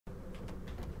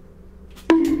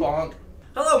Bonk.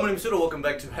 Hello, my name is Huta. Welcome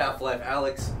back to Half-Life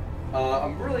Alyx.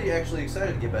 I'm really actually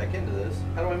excited to get back into this.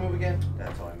 How do I move again?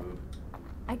 That's how I move.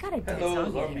 I got a dead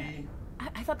Hello, zombie here.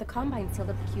 I thought the Combine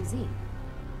sealed up the QZ.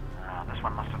 This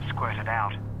one must have squirted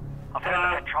out. I've heard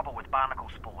they've had trouble with barnacle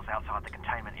spores outside the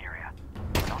containment area.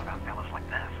 Not about fellas like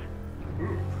this.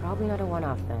 Probably not a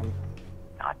one-off then.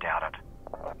 I doubt it.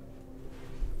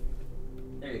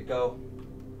 There you go.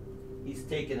 He's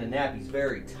taking a nap. He's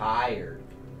very tired.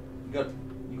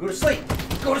 You go to sleep.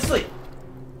 Go to sleep.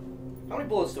 How many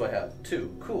bullets do I have?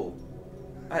 2. Cool.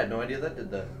 I had no idea that did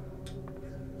that.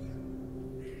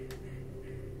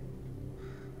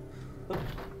 Ooh.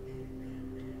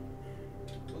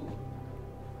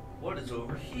 What is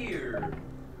over here?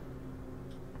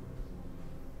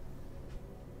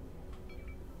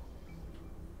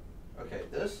 Okay,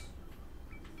 this.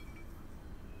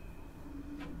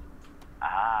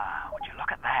 Would you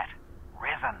look at that?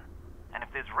 Resin. And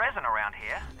if there's resin around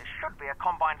here, there should be a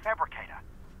Combine fabricator.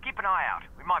 Keep an eye out.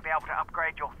 We might be able to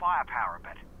upgrade your firepower a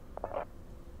bit.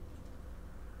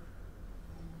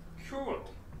 Cool.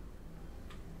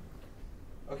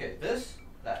 Okay, this,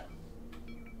 that.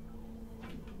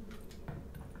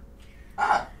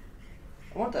 I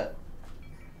want that.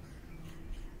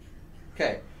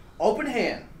 Okay, open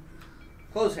hand.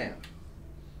 Close hand.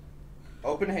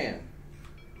 Open hand.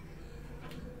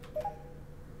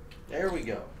 There we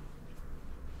go.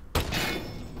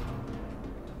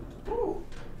 Ooh.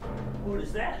 What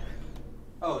is that?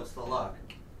 Oh, it's the lock.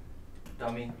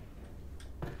 Dummy.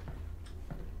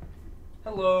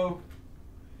 Hello.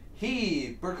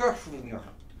 He.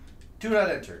 Do not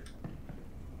enter.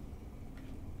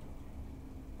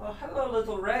 Oh, hello,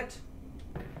 little rat.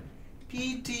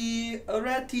 P.T. a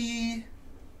ratty.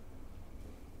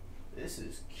 This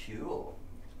is cool.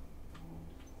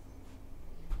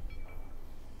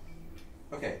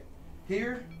 Okay.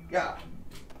 Here. Yeah.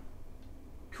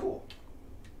 Cool.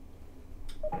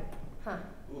 Huh.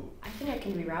 Ooh. I think I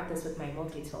can reroute this with my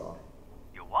multi-tool.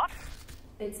 You what?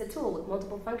 It's a tool with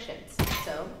multiple functions.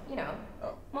 So, you know,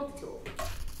 multi-tool.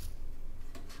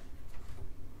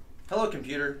 Hello,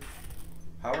 computer.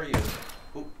 How are you?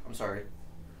 Ooh, I'm sorry.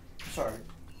 I'm sorry.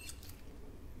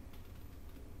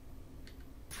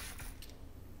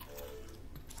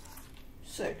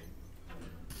 Sick.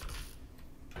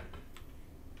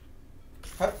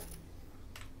 Huh?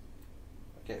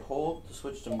 Okay, hold to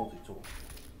switch to multi-tool.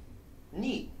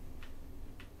 Neat.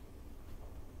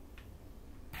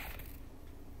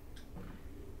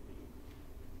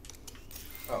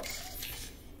 Oh.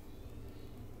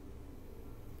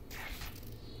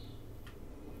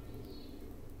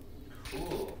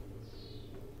 Cool.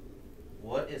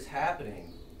 What is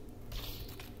happening?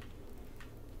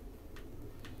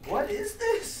 What is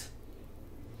this?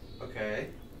 Okay.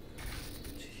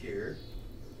 To here.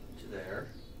 To there.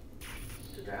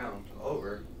 To down. To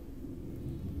over.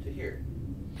 To here.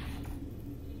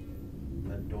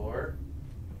 A door.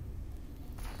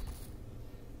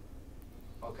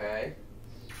 Okay.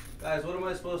 Guys, what am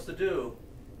I supposed to do?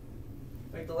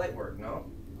 Make the light work, no?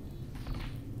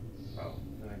 Oh,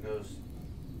 then it goes.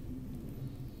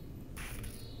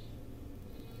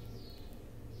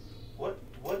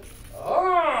 What?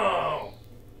 Oh!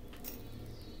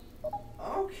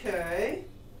 Okay.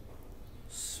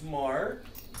 Smart.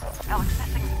 Alyx, that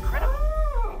thing's incredible.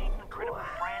 You need an incredible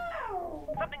brand now.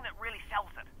 Something that really sells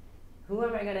it. Who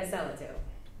am I gonna sell it to?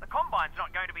 The Combine's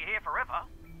not going to be here forever.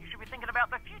 You should be thinking about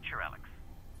the future, Alyx.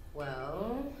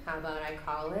 Well, how about I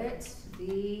call it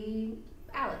the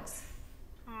Alyx?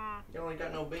 You only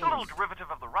got no beans. A little derivative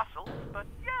of the Russells, but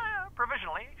yeah,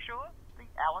 provisionally, sure. The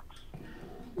Alyx.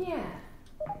 Yeah,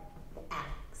 the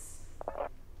Alyx.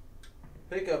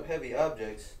 Pick up heavy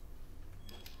objects.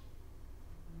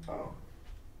 Oh.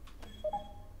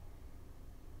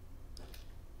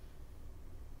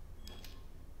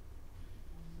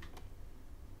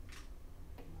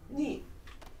 Neat.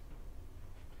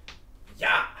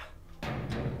 Yeah.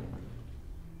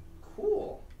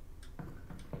 Cool.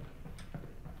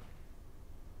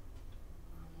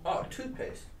 Oh,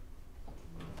 toothpaste.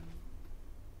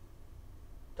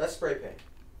 That's spray paint.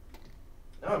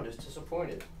 Now I'm just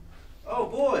disappointed. Oh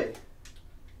boy.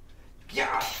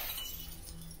 Yeah.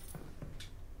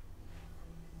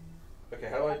 Okay,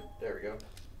 how do I? There we go.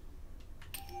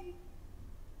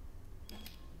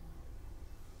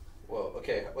 Whoa.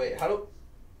 Okay. Wait. How do?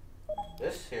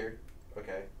 This here.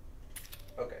 Okay.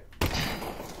 Okay.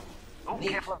 Oh, Neat.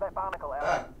 careful of that barnacle,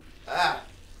 Alyx.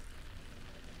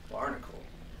 Barnacle.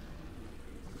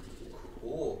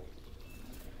 Cool.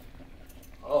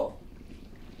 Oh.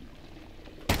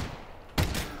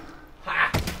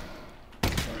 Ha!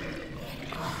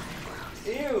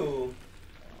 Ew.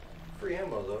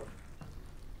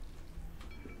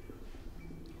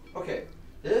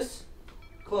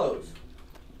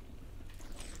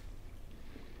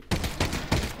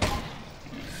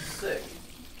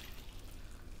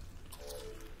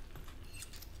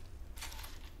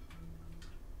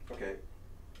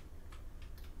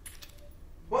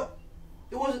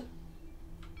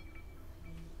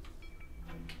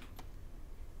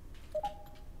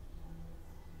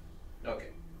 Okay.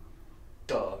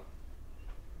 Duh.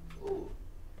 Ooh.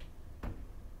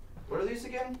 What are these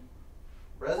again?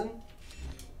 Resin?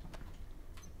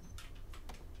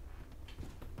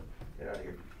 Get out of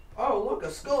here. Oh, look,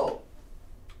 a skull.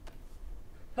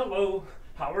 Hello,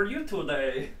 how are you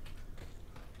today?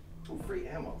 Ooh, free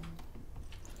ammo.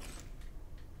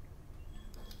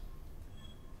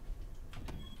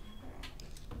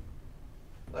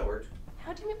 That worked.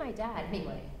 How'd you meet my dad,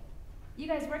 anyway? You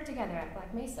guys work together at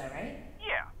Black Mesa, right?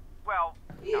 Yeah, well,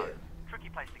 Yeah. no. Tricky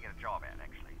place to get a job at,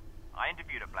 actually. I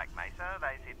interviewed at Black Mesa.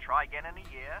 They said try again in a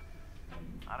year.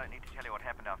 I don't need to tell you what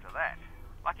happened after that.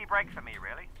 Lucky break for me,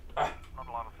 really. Not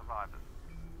a lot of survivors.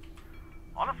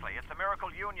 Honestly, it's a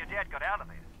miracle you and your dad got out of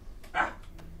there.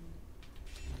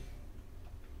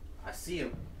 I see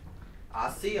him. I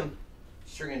see him.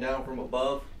 Stringing down from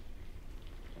above.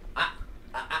 Ah!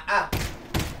 Ah! Ah!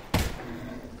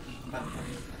 Ah!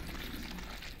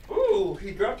 Ooh,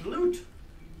 he dropped loot.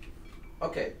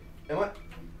 Okay. And what?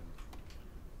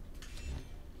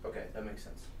 Okay, that makes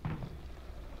sense.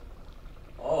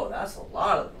 Oh, that's a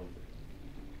lot of them.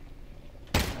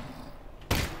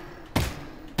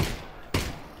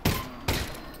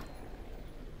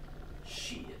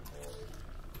 Shit.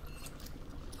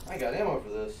 I got ammo for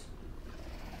this.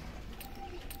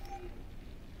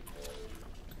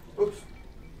 Oops.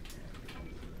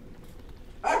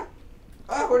 Ah!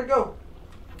 Ah, where'd it go?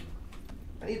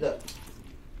 I need that.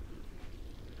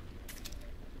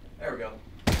 There we go.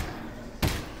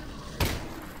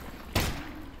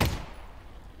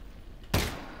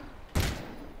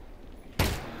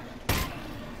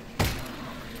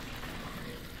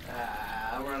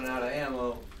 Ah, I'm running out of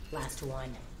ammo. Last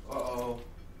one. Uh-oh.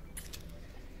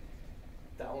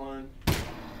 That one.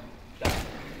 That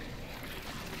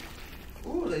one.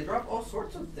 Ooh, they drop all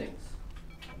sorts of things.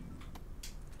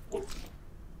 Whoop.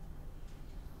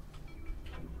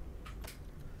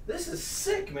 This is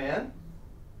sick, man.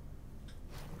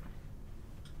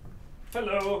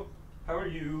 Hello, how are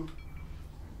you?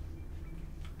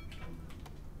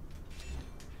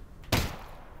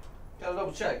 Gotta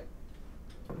double check.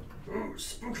 Ooh,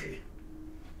 spooky.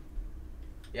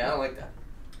 Yeah, I don't like that.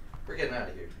 We're getting out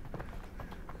of here.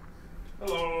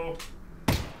 Hello.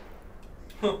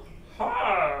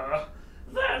 Ha!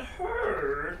 That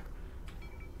hurt.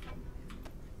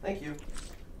 Thank you.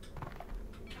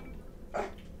 Ah,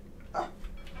 ah.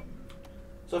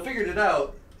 So I figured it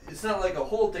out. It's not like a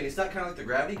whole thing. It's not kind of like the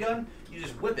gravity gun. You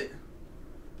just whip it.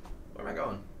 Where am I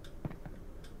going?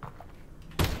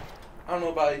 I don't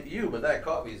know about you, but that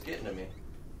coffee is getting to me.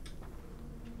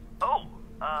 Oh,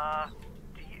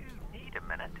 do you need a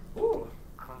minute? Ooh.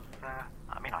 Because,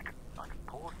 I mean, I could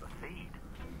pause the feed.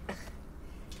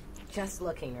 Just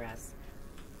looking, Russ.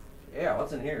 Yeah,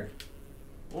 what's in here?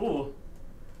 Ooh.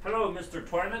 Hello, Mr.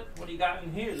 Toilet. What do you got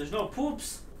in here? There's no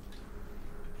poops.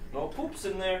 No poops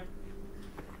in there.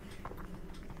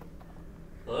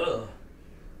 Ugh.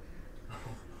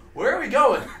 Where are we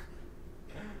going?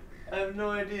 I have no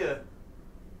idea.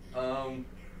 I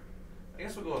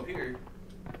guess we'll go up here.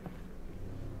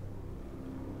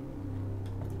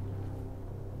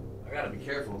 I gotta be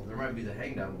careful. There might be the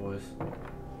hangdown boys.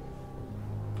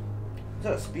 Is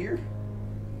that a spear?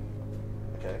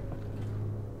 Okay.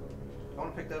 I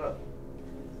want to pick that up.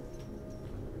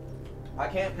 I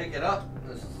can't pick it up.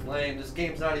 This is lame. This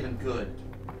game's not even good.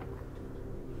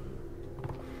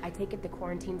 I take it the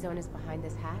quarantine zone is behind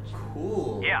this hatch?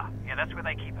 Cool. Yeah, that's where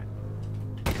they keep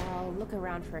it. I'll look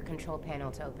around for a control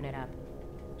panel to open it up.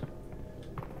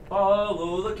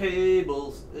 Follow the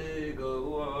cables. They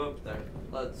go up there.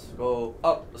 Let's go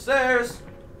up the stairs.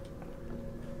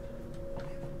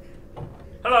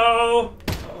 Hello.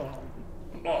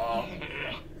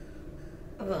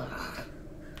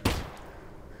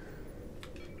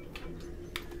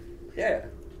 Yeah.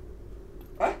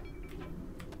 What?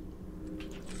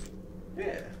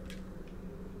 Yeah.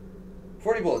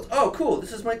 40 bullets. Oh, cool.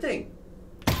 This is my thing.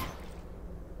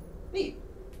 Neat.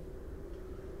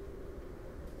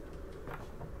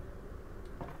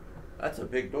 That's a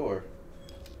big door.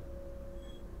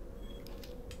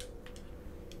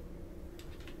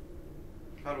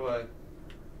 How do I...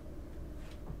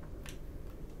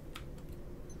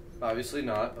 Obviously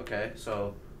not. Okay,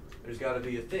 so there's got to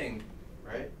be a thing,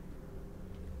 right?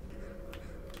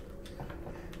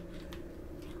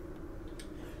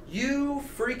 You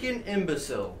freaking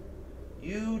imbecile.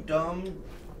 You dumb...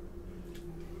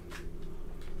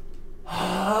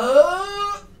 No!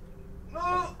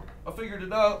 I figured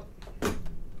it out.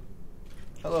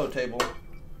 Hello, table.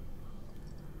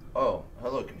 Oh,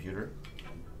 hello, computer.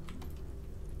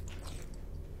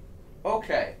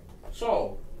 Okay,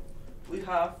 so we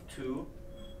have to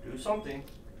do something.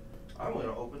 I'm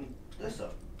gonna open this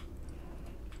up.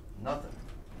 Nothing.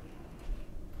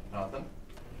 Nothing.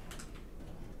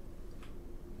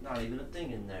 Not even a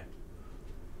thing in there.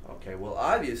 Okay, well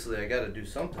obviously I gotta do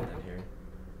something in here.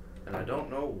 And I don't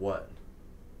know what.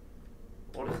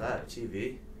 What is that, a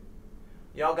TV?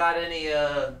 Y'all got any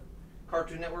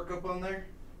Cartoon Network up on there?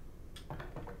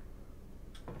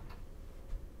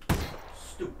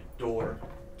 Stupid door.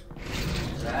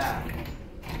 Ah.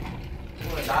 You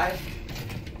wanna die?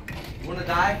 You wanna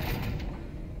die?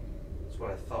 That's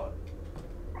what I thought.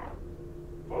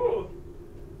 Oh!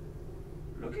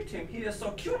 Look at him, he is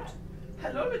so cute.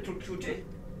 Hello, little cutie.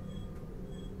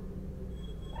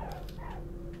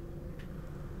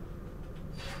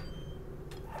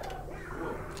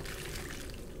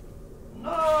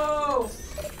 No!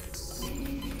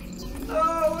 No,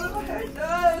 what have I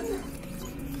done?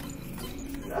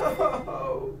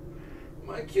 No!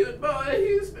 My cute boy,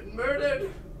 he's been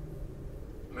murdered.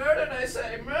 Murdered, I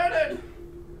say, murdered!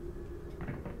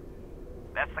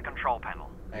 That's the control panel.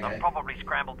 Okay. They've probably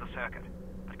scrambled the circuit.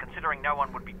 But considering no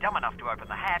one would be dumb enough to open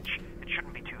the hatch, it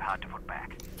shouldn't be too hard to put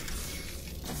back.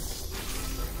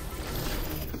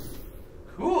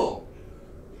 Cool!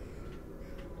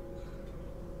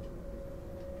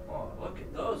 Oh, look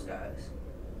at those guys.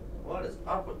 What is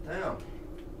up with them?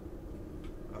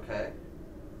 Okay.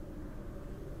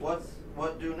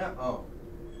 What do now? Oh.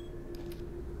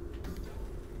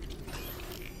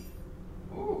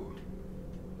 Ooh.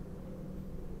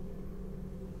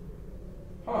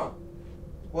 Huh.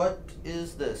 What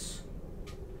is this?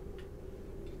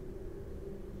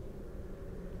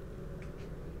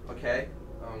 Okay.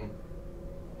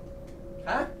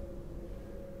 Huh?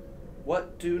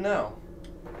 What do now?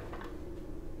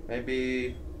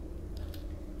 Maybe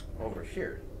over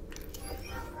here.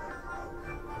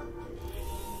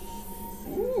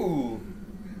 Ooh.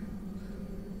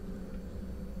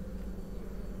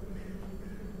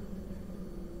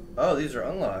 Oh, these are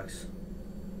unlocks.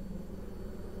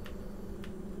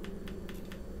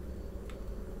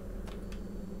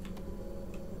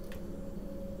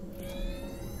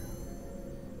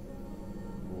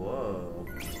 Whoa.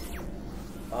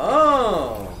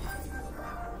 Oh.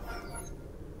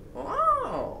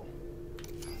 Oh.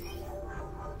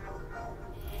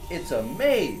 It's a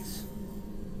maze.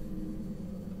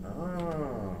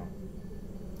 Oh.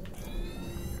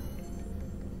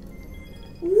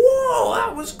 Whoa,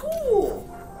 that was cool.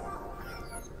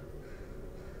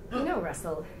 You know,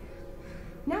 Russell,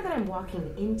 now that I'm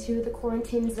walking into the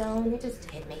quarantine zone, it just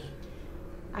hit me.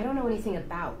 I don't know anything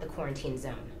about the quarantine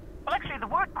zone. Well, actually, the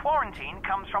word quarantine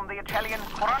comes from the Italian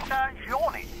 40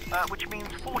 giorni, which means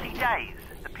 40 days,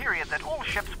 the period that all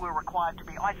ships were required to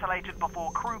be isolated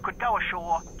before crew could go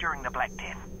ashore during the Black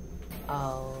Death.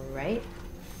 All right.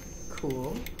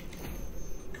 Cool.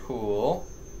 Cool.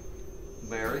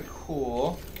 Very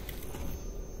cool.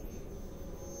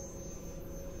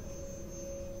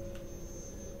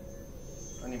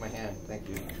 I need my hand, thank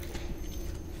you.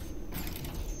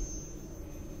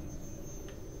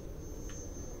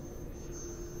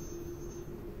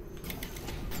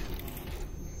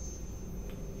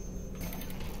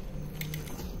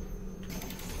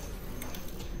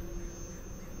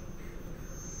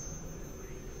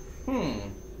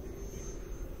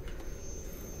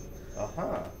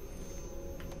 Uh-huh.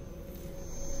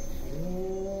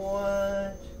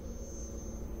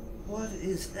 What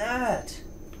is that?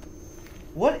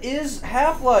 What is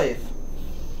Half-Life?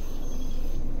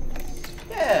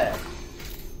 Yeah.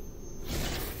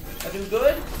 I do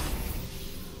good?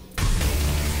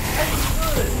 I do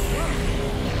good.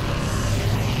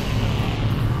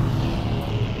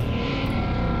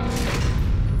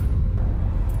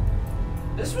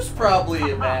 This was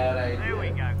probably a bad idea. There we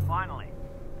go, finally.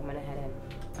 I'm gonna head in.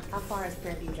 How far is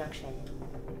Fairview Junction?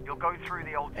 You'll go through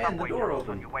the old And the subway door tunnels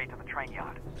open. on your way to the train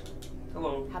yard.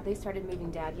 Hello. Have they started moving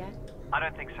Dad yet? I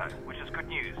don't think so, which is good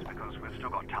news because we've still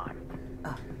got time.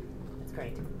 Oh, that's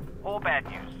great. Or bad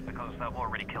news because they've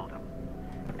already killed him.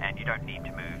 And you don't need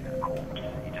to move the corpse,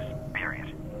 you just bury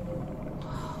it.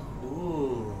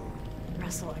 Ooh.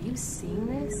 Russell, are you seeing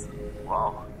this?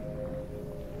 Whoa.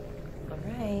 All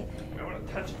right. I want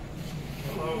to touch it.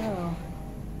 Oh. Hello.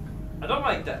 I don't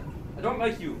like that. I don't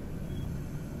like you.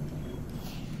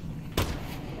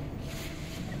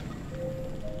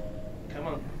 Come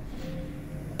on.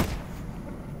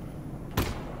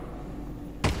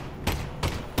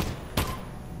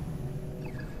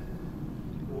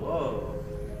 Whoa.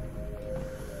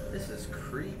 This is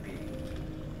creepy.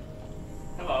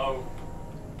 Hello.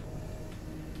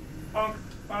 Bonk,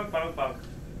 bonk, bonk, bonk.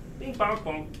 Bing, bonk,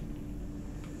 bonk.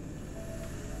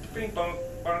 Bing, bonk,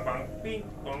 bonk, bonk. Bing,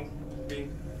 bonk,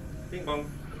 bing, bing, bonk.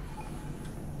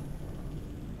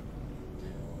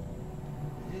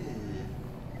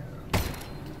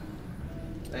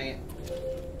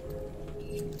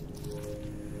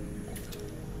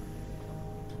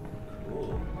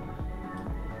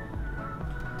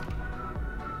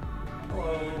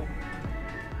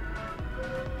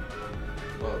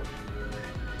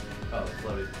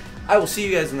 I will see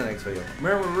you guys in the next video.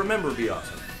 Remember, be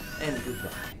awesome. And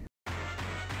goodbye.